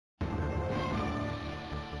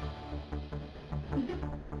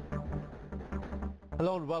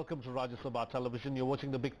Hello and welcome to Rajya Sabha television. You're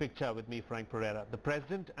watching The Big Picture with me, Frank Pereira. The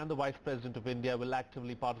President and the Vice President of India will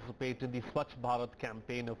actively participate in the Swachh Bharat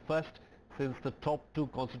campaign, a first since the top two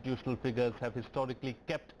constitutional figures have historically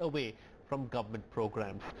kept away from government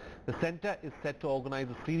programs. The centre is set to organise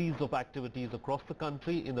a series of activities across the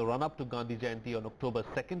country in the run-up to Gandhi Jayanti on October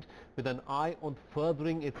 2nd with an eye on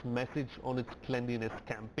furthering its message on its cleanliness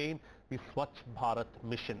campaign, the Swachh Bharat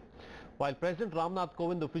mission. While President Ramnath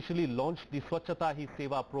Kovind officially launched the Swachhata Hi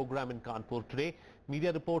Seva program in Kanpur today,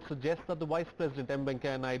 media reports suggest that the Vice President M.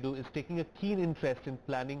 Venkaiah Naidu is taking a keen interest in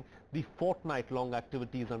planning the fortnight-long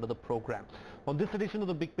activities under the program. On this edition of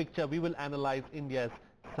The Big Picture, we will analyse India's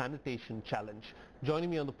Sanitation Challenge.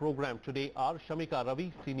 Joining me on the program today are Shamika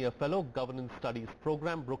Ravi, Senior Fellow, Governance Studies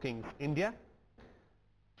Program, Brookings, India.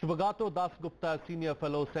 Shubhagato Dasgupta, Senior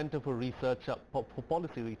Fellow, Centre for Research, for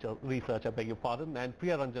Policy Research, I beg your pardon, and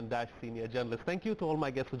Priya Ranjan Dash, Senior Journalist. Thank you to all my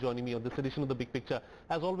guests for joining me on this edition of The Big Picture.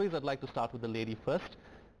 As always, I'd like to start with the lady first.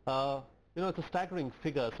 It's a staggering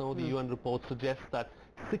figure. Some of the UN reports suggest that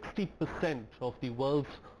 60% of the world's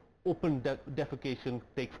open defecation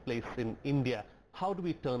takes place in India. How do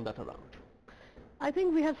we turn that around? I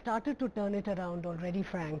think we have started to turn it around already,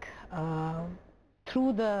 Frank,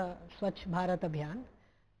 through the Swachh Bharat Abhiyan.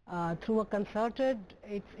 Through a concerted,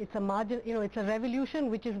 it's a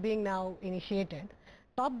revolution which is being now initiated,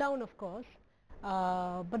 top down of course,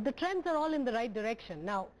 but the trends are all in the right direction.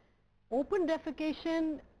 Now, open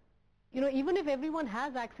defecation, even if everyone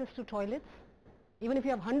has access to toilets, even if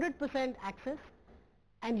you have 100% access,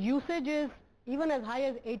 and usage is even as high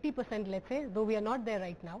as 80%, let's say, though we are not there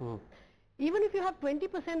right now, even if you have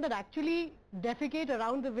 20% that actually defecate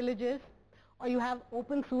around the villages, or you have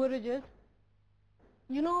open sewerages,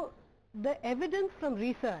 the evidence from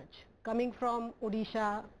research coming from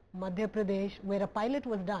Odisha, Madhya Pradesh, where a pilot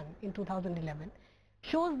was done in 2011,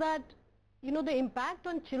 shows that, the impact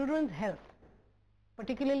on children's health,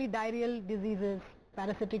 particularly diarrheal diseases,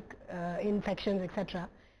 parasitic infections, etc.,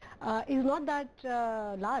 is not that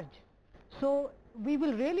large. So we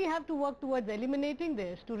will really have to work towards eliminating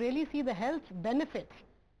this to really see the health benefits.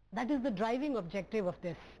 That is the driving objective of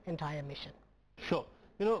this entire mission. Sure.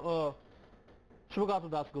 Shubhagato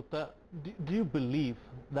Dasgupta, do you believe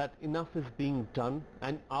that enough is being done,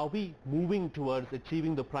 and are we moving towards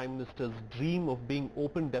achieving the Prime Minister's dream of being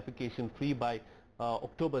open defecation free by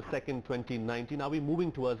October 2nd, 2019? Are we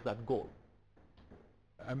moving towards that goal?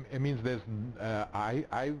 I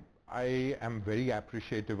am very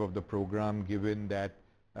appreciative of the program, given that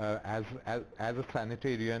as a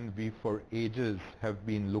sanitarian, we for ages have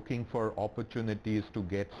been looking for opportunities to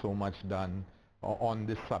get so much done on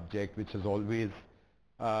this subject, which has always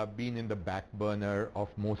been in the back burner of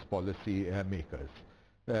most policy makers.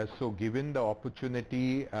 So given the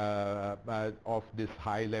opportunity of this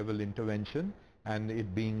high-level intervention and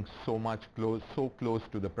it being so close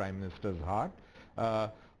to the Prime Minister's heart,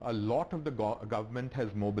 a lot of the government has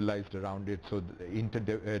mobilized around it. So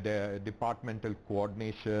the departmental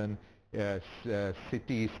coordination,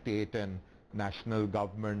 city, state and national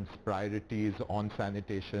government's priorities on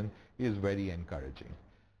sanitation is very encouraging.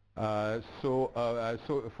 So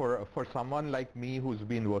for someone like me who's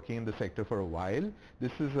been working in the sector for a while,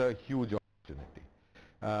 this is a huge opportunity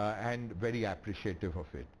and very appreciative of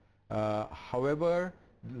it. However,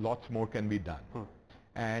 lots more can be done.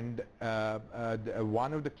 And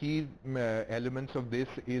one of the key elements of this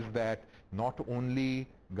is that not only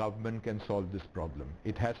government can solve this problem.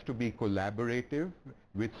 It has to be collaborative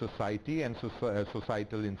with society and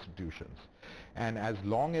societal institutions. And as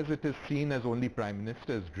long as it is seen as only Prime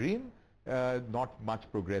Minister's dream, not much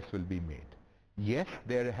progress will be made. Yes,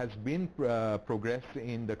 there has been progress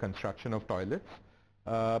in the construction of toilets,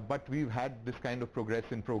 but we've had this kind of progress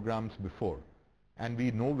in programs before. And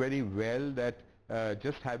we know very well that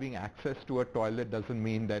just having access to a toilet doesn't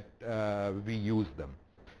mean that we use them.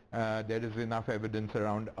 There is enough evidence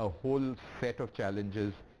around a whole set of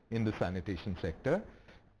challenges in the sanitation sector.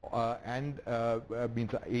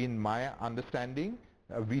 In my understanding,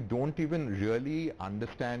 we don't even really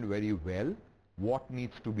understand very well what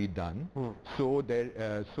needs to be done. So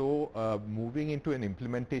moving into an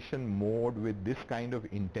implementation mode with this kind of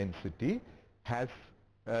intensity has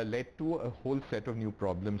led to a whole set of new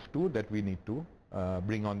problems too that we need to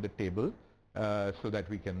bring on the table so that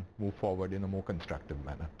we can move forward in a more constructive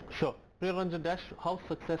manner. Sure. Priya Ranjan Dash, how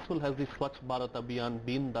successful has the Swachh Bharat Abhiyan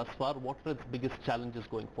been thus far? What are its biggest challenges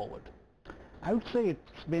going forward? I would say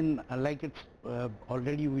it's been,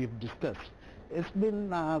 already we've discussed, it's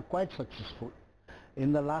been quite successful.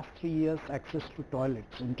 In the last 3 years, access to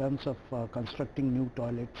toilets, in terms of constructing new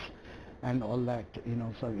toilets, and all that,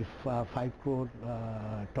 so if 5 crore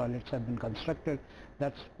toilets have been constructed,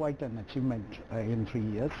 that's quite an achievement in 3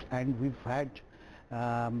 years. And we've had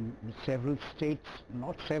several states,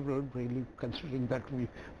 not several really, considering that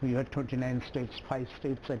we had 29 states, 5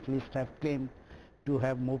 states at least have claimed to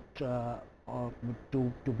have moved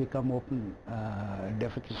to become open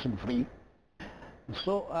defecation free.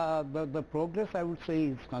 So the progress, I would say,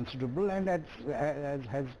 is considerable, and as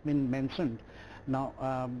has been mentioned, now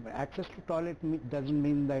access to toilet doesn't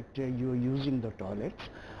mean that you're using the toilets,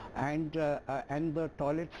 and the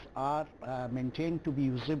toilets are maintained to be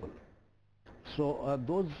usable. So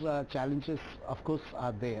those challenges, of course,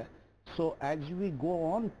 are there. So as we go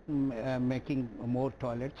on making more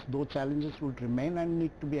toilets, those challenges would remain and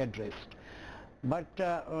need to be addressed. But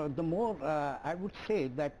the more I would say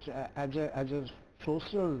that as a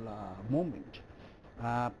social movement,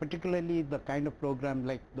 particularly the kind of program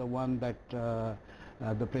like the one that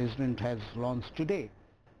the President has launched today,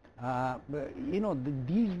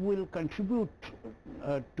 these will contribute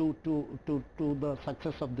to the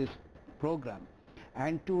success of this program,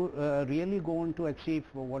 and to really go on to achieve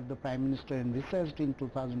what the Prime Minister envisaged in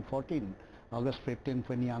 2014, August 15th,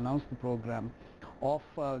 when he announced the program of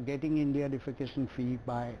getting India defecation free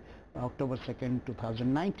by October 2nd,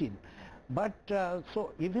 2019. But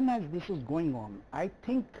so even as this is going on, I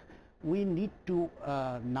think we need to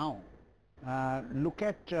now look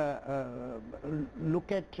at the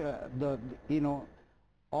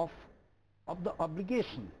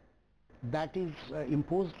obligation that is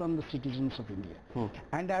imposed on the citizens of India.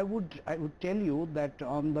 And I would tell you that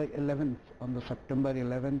on the September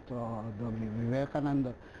 11th, the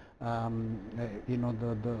Vivekananda, the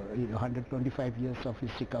 125 years of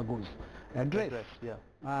his Chicago's address,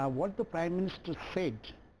 what the Prime Minister said,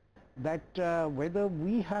 that whether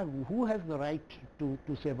who has the right to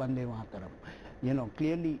say Vande Mataram.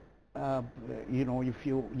 Clearly, if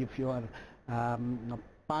you are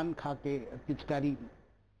pan kha ke pichkari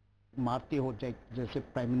मारते हो, जैसे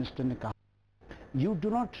prime minister ने कहा, you do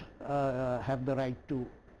not have the right to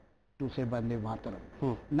say Vande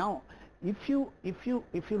Mataram. Now, if you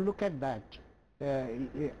look at that,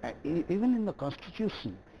 even in the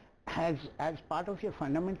Constitution, as part of your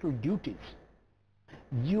fundamental duties,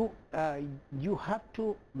 you have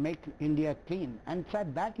to make India clean, and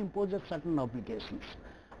that imposes certain obligations.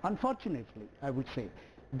 Unfortunately, I would say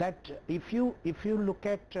that if you look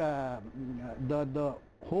at the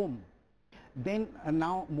home, then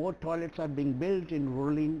now more toilets are being built in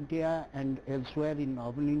rural India and elsewhere in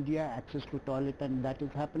urban India, access to toilet, and that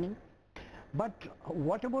is happening. But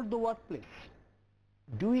what about the workplace?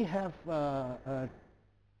 Do we have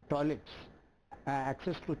toilets,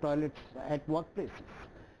 access to toilets at workplaces?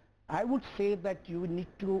 I would say that you need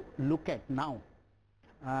to look at now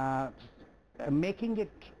making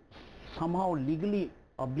it somehow legally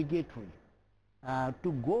obligatory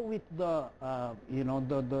to go with the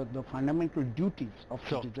the fundamental duties of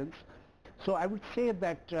citizens. So I would say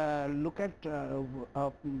that look at a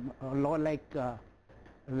law like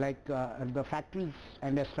the Factories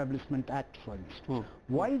and Establishment Act, for instance.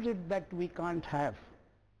 Why is it that we can't have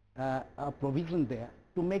a provision there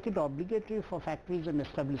to make it obligatory for factories and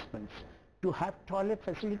establishments to have toilet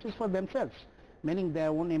facilities for themselves, meaning their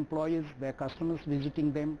own employees, their customers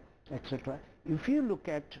visiting them, etc. If you look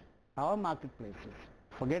at our marketplaces,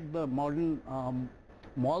 forget the modern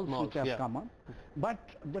malls which have come up, but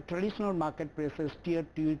the traditional marketplaces, tier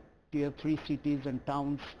 2, tier 3 cities and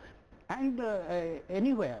towns, and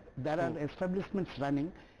anywhere there are establishments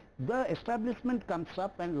running, the establishment comes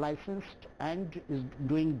up and licensed and is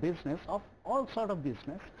doing business of all sort of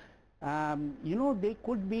business. They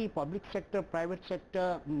could be public sector, private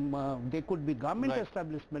sector, they could be government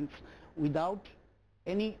establishments without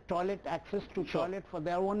any toilet, access to toilet for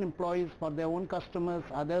their own employees, for their own customers,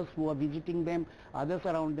 others who are visiting them, others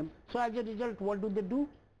around them. So as a result, what do?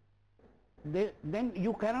 Then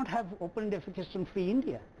you cannot have open defecation free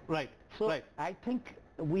India. Right. So I think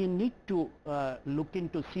we need to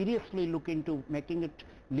seriously look into making it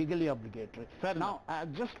legally obligatory. Now, I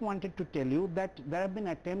just wanted to tell you that there have been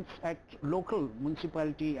attempts at local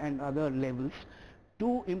municipality and other levels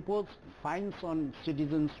to impose fines on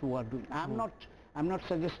citizens who are doing. I'm not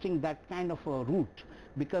suggesting that kind of a route,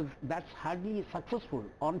 because that's hardly successful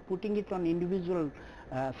on putting it on individual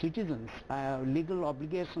citizens, legal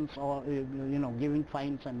obligations, or giving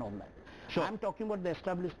fines and all that. Sure. I'm talking about the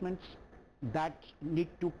establishments that need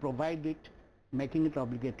to provide it, making it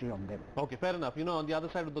obligatory on them. Okay, fair enough. On the other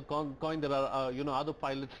side of the coin, there are other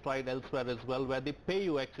pilots tried elsewhere as well, where they pay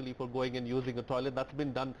you actually for going and using a toilet. That's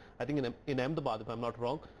been done, I think, in Ahmedabad, if I'm not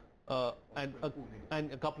wrong, and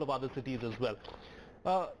a couple of other cities as well.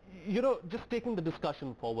 Just taking the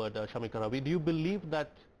discussion forward, Shamika Ravi, do you believe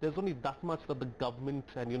that there's only that much that the government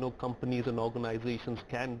and, companies and organizations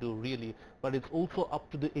can do really, but it's also up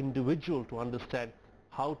to the individual to understand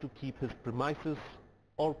how to keep his premises,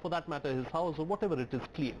 or for that matter, his house, or whatever it is,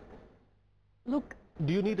 clean? Look,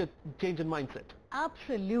 Do you need a change in mindset?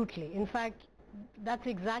 absolutely. In fact, that's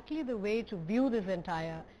exactly the way to view this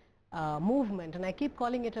entire movement. And I keep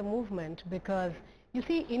calling it a movement because, you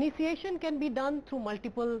see, initiation can be done through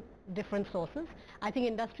multiple different sources. I think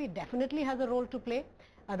industry definitely has a role to play.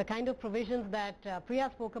 The kind of provisions that Priya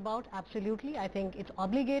spoke about, absolutely. I think it's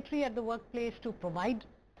obligatory at the workplace to provide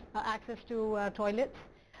access to toilets.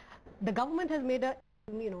 The government has made a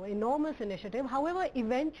enormous initiative. However,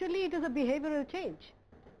 eventually it is a behavioral change,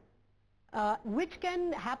 which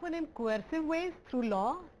can happen in coercive ways through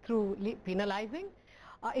law, through penalizing.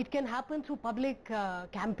 It can happen through public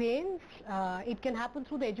campaigns. It can happen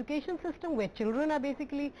through the education system, where children are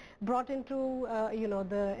basically brought into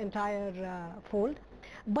the entire fold.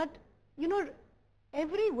 But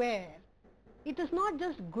everywhere, it is not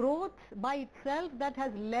just growth by itself that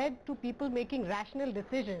has led to people making rational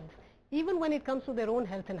decisions, even when it comes to their own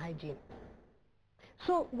health and hygiene.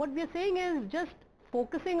 So what we are saying is, just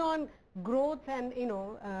focusing on growth and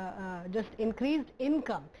just increased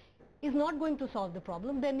income is not going to solve the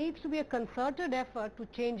problem. There needs to be a concerted effort to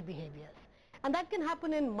change behaviors, and that can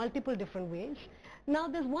happen in multiple different ways. Now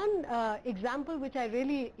there's one example which I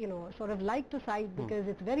really sort of like to cite because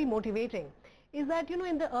it's very motivating, is that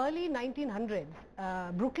in the early 1900s,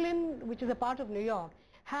 Brooklyn, which is a part of New York,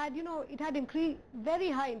 had it had increased very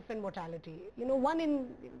high infant mortality. 1 in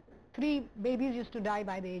 3 babies used to die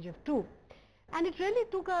by the age of 2. And it really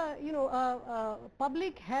took a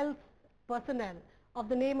public health personnel of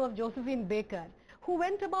the name of Josephine Baker, who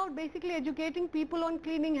went about basically educating people on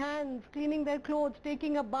cleaning hands, cleaning their clothes,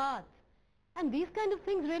 taking a bath. And these kind of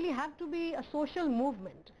things really have to be a social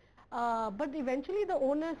movement. But eventually the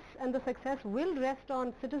onus and the success will rest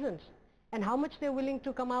on citizens and how much they're willing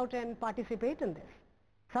to come out and participate in this.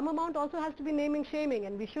 Some amount also has to be naming shaming,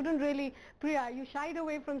 and we shouldn't really, Priya, you shied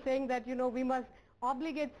away from saying that we must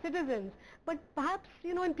obligate citizens, but perhaps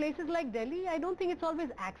in places like Delhi, I don't think it's always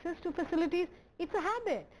access to facilities. It's a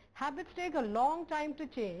habit. Habits take a long time to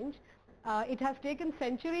change. It has taken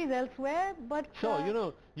centuries elsewhere, but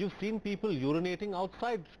sure, you've seen people urinating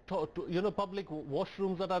outside public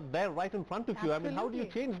washrooms that are there right in front of you. I mean, how do you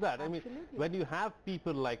change that? Absolutely. I mean, when you have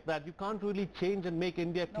people like that, you can't really change and make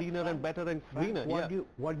India cleaner and better and greener.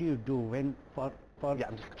 What do you do when for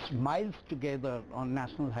miles together on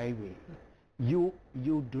national highway, you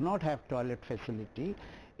do not have toilet facility?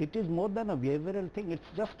 It is more than a behavioral thing.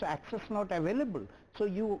 It's just access not available. So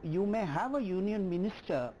you may have a union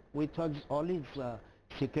minister with all his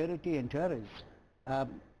security entourage,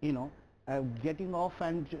 getting off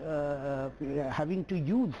and having to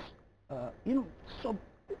use, so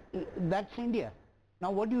that's India.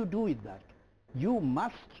 Now what do you do with that? You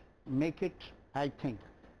must make it, I think,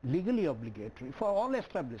 legally obligatory for all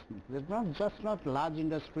establishments. There's not large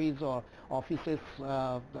industries or offices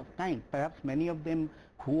of kind. Perhaps many of them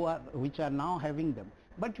which are now having them.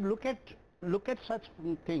 But look at such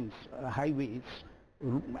things, highways,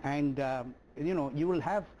 and you will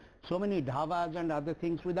have so many dhabas and other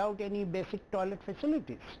things without any basic toilet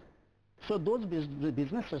facilities. So those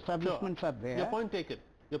business establishments are there. Your point taken.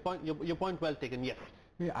 Your point well taken. Yes.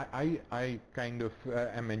 Yeah, I kind of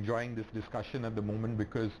am enjoying this discussion at the moment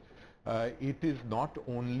because it is not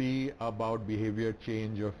only about behavior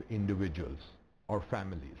change of individuals or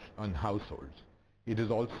families and households. It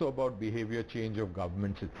is also about behavior change of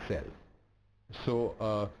governments itself.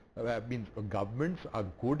 So governments are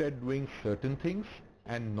good at doing certain things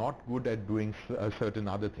and not good at doing certain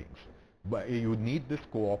other things. But you need this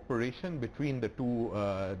cooperation between the two,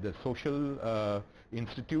 the social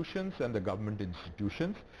institutions and the government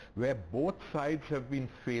institutions, where both sides have been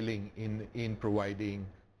failing in providing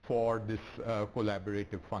for this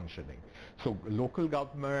collaborative functioning. So local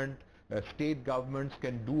government, state governments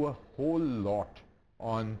can do a whole lot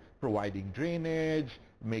on providing drainage,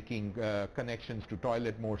 making connections to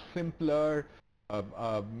toilet more simpler,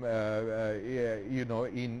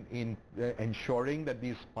 in ensuring that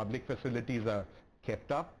these public facilities are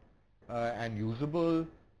kept up and usable,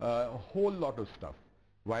 a whole lot of stuff.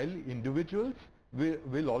 While individuals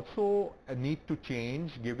will also need to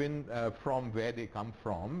change given from where they come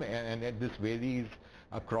from, and this varies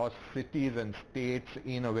across cities and states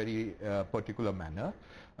in a very particular manner,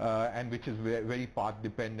 and which is very part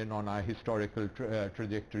dependent on our historical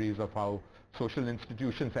trajectories of how social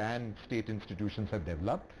institutions and state institutions have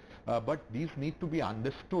developed. But these need to be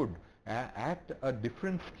understood at a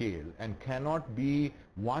different scale and cannot be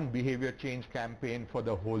one behavior change campaign for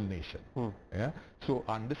the whole nation. Yeah? So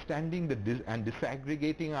understanding and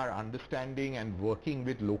disaggregating our understanding and working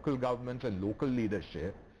with local governments and local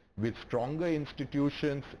leadership with stronger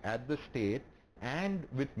institutions at the state and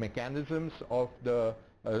with mechanisms of the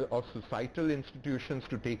of societal institutions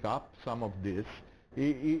to take up some of this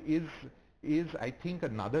is I think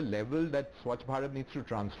another level that Swachh Bharat needs to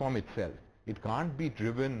transform itself. It can't be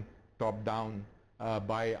driven top down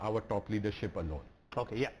by our top leadership alone.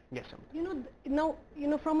 Okay, yeah, yes. Now,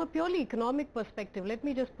 from a purely economic perspective, let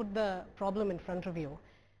me just put the problem in front of you.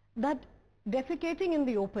 That defecating in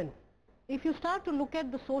the open, if you start to look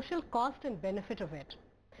at the social cost and benefit of it,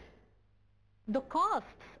 the costs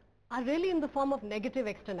are really in the form of negative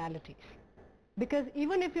externalities. Because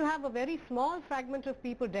even if you have a very small fragment of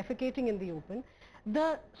people defecating in the open,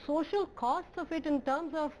 the social costs of it in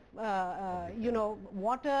terms of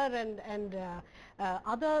water and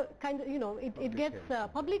other kinds of, it gets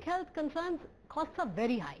public health concerns, costs are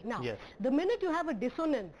very high. Now, yes. The minute you have a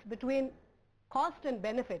dissonance between cost and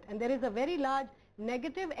benefit, and there is a very large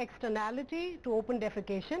negative externality to open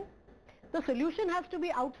defecation, the solution has to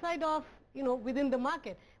be outside of, within the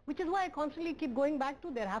market, which is why I constantly keep going back to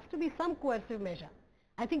there has to be some coercive measure.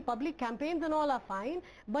 I think public campaigns and all are fine,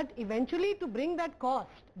 but eventually to bring that cost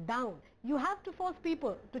down, you have to force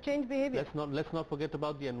people to change behavior. Let's not forget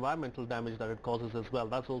about the environmental damage that it causes as well.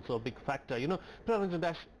 That's also a big factor. President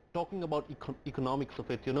Dash, talking about economics of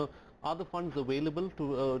it, are the funds available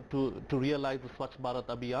to realize the Swachh Bharat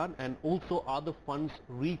Abhiyan, and also are the funds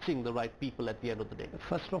reaching the right people at the end of the day?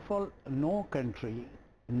 First of all, no country,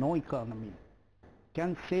 no economy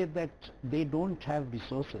can say that they don't have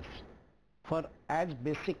resources for as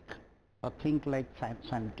basic a thing like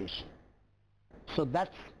sanitation. So that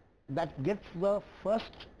gets the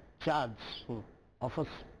first charge of us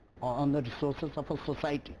on the resources of a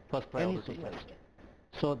society. First priority.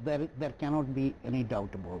 So there cannot be any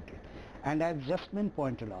doubt about it. And as just been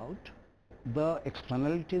pointed out, the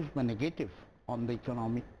externalities, the negative on the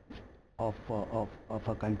economy of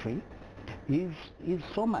a country is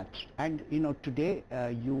so much. And today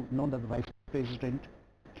that the Vice President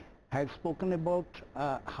has spoken about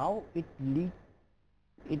how it's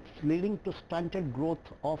leading to stunted growth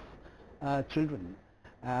of children,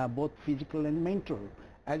 both physical and mental.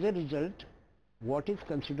 As a result, what is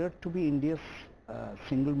considered to be India's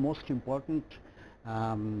single most important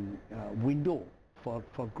window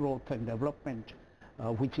for growth and development,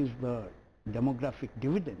 which is the demographic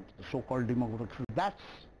dividend, the so-called demographic,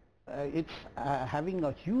 it's having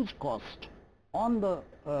a huge cost on the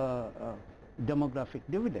demographic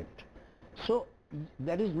dividend. So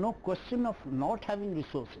there is no question of not having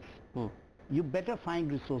resources. You better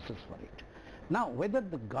find resources for it. Now, whether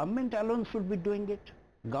the government alone should be doing it,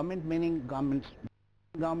 government meaning government,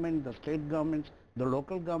 the state governments, the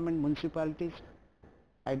local government, municipalities,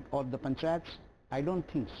 or the panchayats, I don't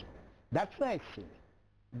think so. That's why I say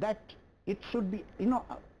that it should be,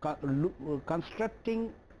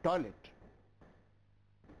 constructing toilet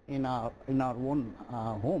in our own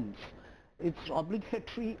homes. It's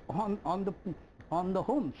obligatory on the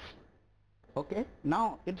homes. Okay.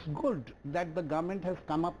 Now it's good that the government has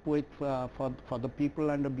come up with for the people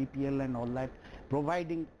under BPL and all that,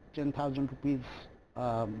 providing 10,000 rupees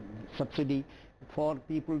subsidy for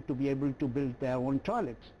people to be able to build their own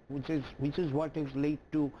toilets, which is what has led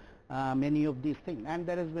to many of these things. And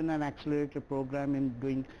there has been an accelerated program in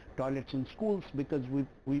doing toilets in schools, because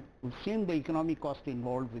we've seen the economic cost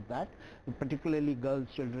involved with that, particularly girls,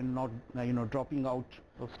 children not dropping out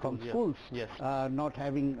from schools, yes. Not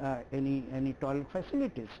having any toilet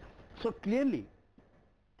facilities. So clearly,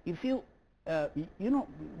 if you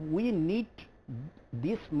we need,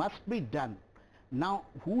 this must be done. Now,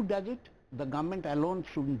 who does it? The government alone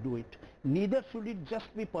shouldn't do it. Neither should it just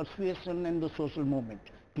be persuasion and the social movement.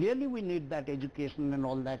 Clearly we need that education and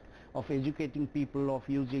all that, of educating people, of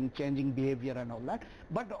changing behavior and all that.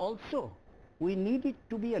 But also we need it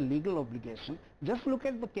to be a legal obligation. Just look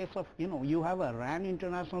at the case of, you have a RAN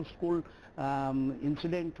International School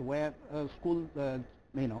incident where school,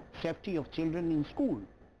 safety of children in school,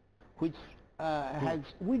 which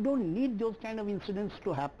we don't need those kind of incidents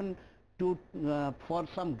to happen for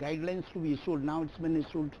some guidelines to be issued. Now it's been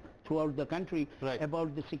issued throughout the country, right,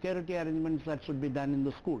 about the security arrangements that should be done in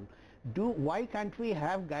the school. Why can't we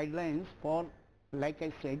have guidelines for, like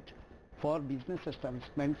I said, for business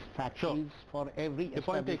establishments, factories, for every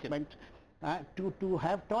establishment to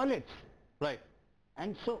have toilets? Right.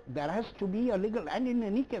 And so there has to be a legal, and in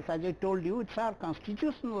any case, as I told you, it's our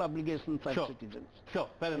constitutional obligation as citizens. Sure,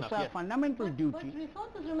 fair enough. It's our fundamental duty. But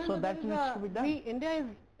resources, remember, so that needs to be done. India is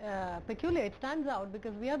peculiar. It stands out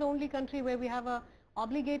because we are the only country where we have a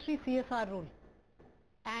obligatory CSR rule.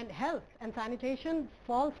 And health and sanitation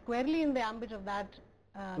fall squarely in the ambit of that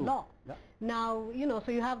law. Yeah. Now,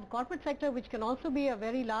 so you have the corporate sector, which can also be a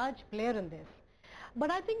very large player in this. But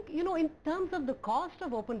I think, in terms of the cost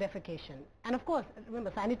of open defecation, and of course,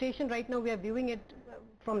 remember, sanitation right now, we are viewing it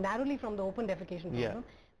narrowly from the open defecation problem. Yeah.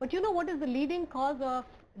 But you know what is the leading cause of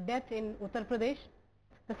death in Uttar Pradesh?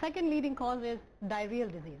 The second leading cause is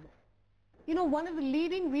diarrheal diseases. One of the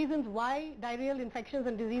leading reasons why diarrheal infections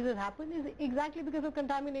and diseases happen is exactly because of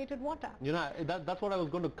contaminated water. That's what I was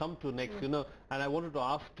going to come to next, and I wanted to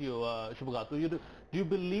ask you, Shubhagato, do you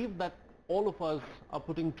believe that all of us are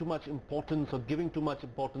putting too much importance or giving too much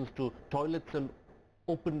importance to toilets and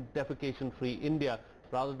open defecation-free India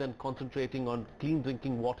rather than concentrating on clean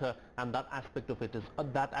drinking water and that aspect of it,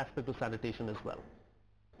 that aspect of sanitation as well?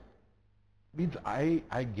 Means I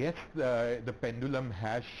guess the pendulum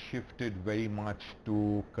has shifted very much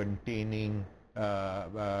to containing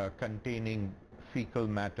fecal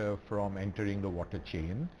matter from entering the water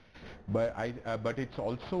chain, but it's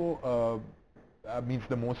also means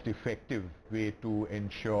the most effective way to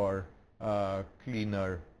ensure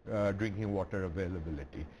cleaner drinking water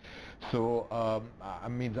availability. So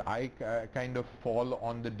I kind of fall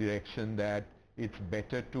on the direction that it's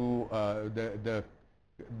better to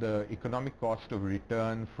the economic cost of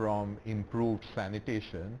return from improved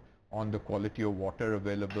sanitation on the quality of water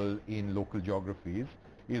available in local geographies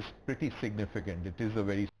is pretty significant. It is a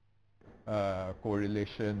very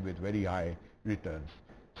correlation with very high returns.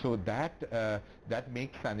 So that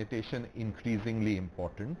makes sanitation increasingly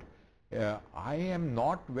important. I am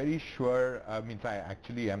not very sure,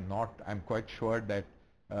 I'm quite sure that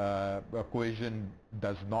cohesion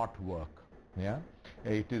does not work. Yeah,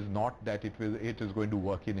 it is not that it is going to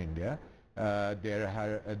work in India. It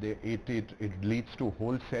leads to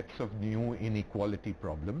whole sets of new inequality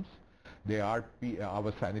problems. Our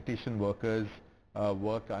sanitation workers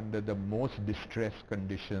work under the most distressed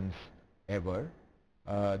conditions ever.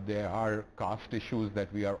 There are caste issues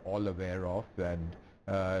that we are all aware of, and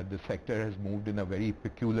the sector has moved in a very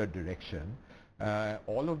peculiar direction.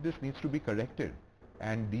 All of this needs to be corrected.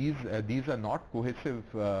 And these are not cohesive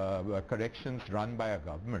corrections run by a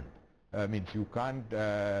government. Means you can't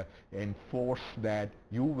enforce that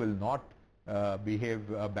you will not behave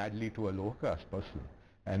badly to a low caste person,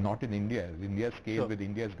 and not in India. India's scale, sure, with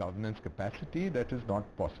India's governance capacity, that is not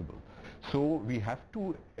possible. So we have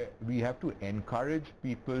to encourage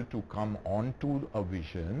people to come onto a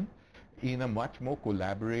vision in a much more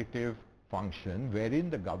collaborative function, wherein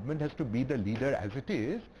the government has to be the leader as it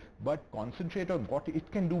is, but concentrate on what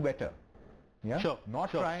it can do better. Yeah? Sure.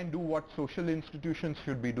 Not sure. try and do what social institutions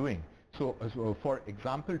should be doing. So for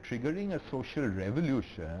example, triggering a social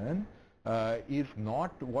revolution is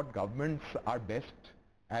not what governments are best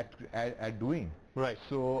at doing. Right.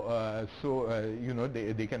 So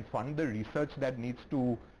they can fund the research that needs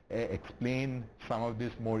to explain some of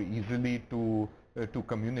this more easily to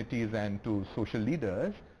communities and to social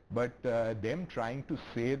leaders, but them trying to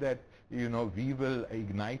say that we will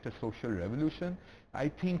ignite a social revolution, I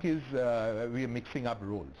think is we are mixing up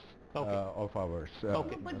roles. Okay. Of ours.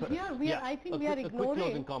 Okay. But here I think we are ignoring. Quick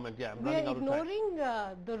closing comment. Yeah, I'm we running are out of time. ignoring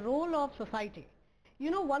the role of society.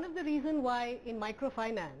 One of the reasons why in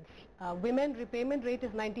microfinance women repayment rate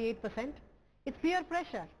is 98%, it's peer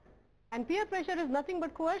pressure, and peer pressure is nothing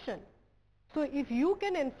but coercion. So if you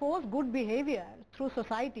can enforce good behavior through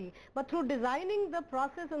society, but through designing the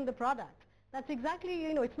process and the product, that's exactly,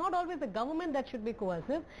 it's not always the government that should be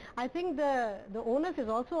coercive. I think the onus is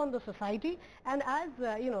also on the society, and as,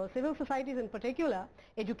 civil societies in particular,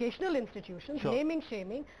 educational institutions, sure, naming,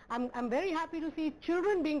 shaming. I'm very happy to see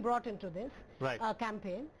children being brought into this right,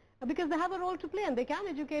 campaign, because they have a role to play and they can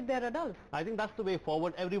educate their adults. I think that's the way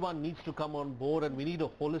forward. Everyone needs to come on board, and we need a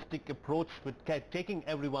holistic approach with taking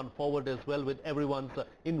everyone forward as well, with everyone's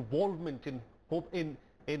involvement in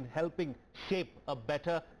helping shape a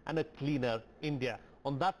better and a cleaner India.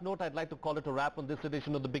 On that note, I'd like to call it a wrap on this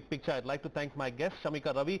edition of The Big Picture. I'd like to thank my guests,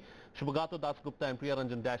 Shamika Ravi, Shubhagato Dasgupta and Priya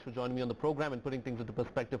Ranjan Dash, for joining me on the program and putting things into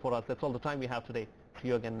perspective for us. That's all the time we have today. See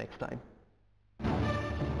you again next time.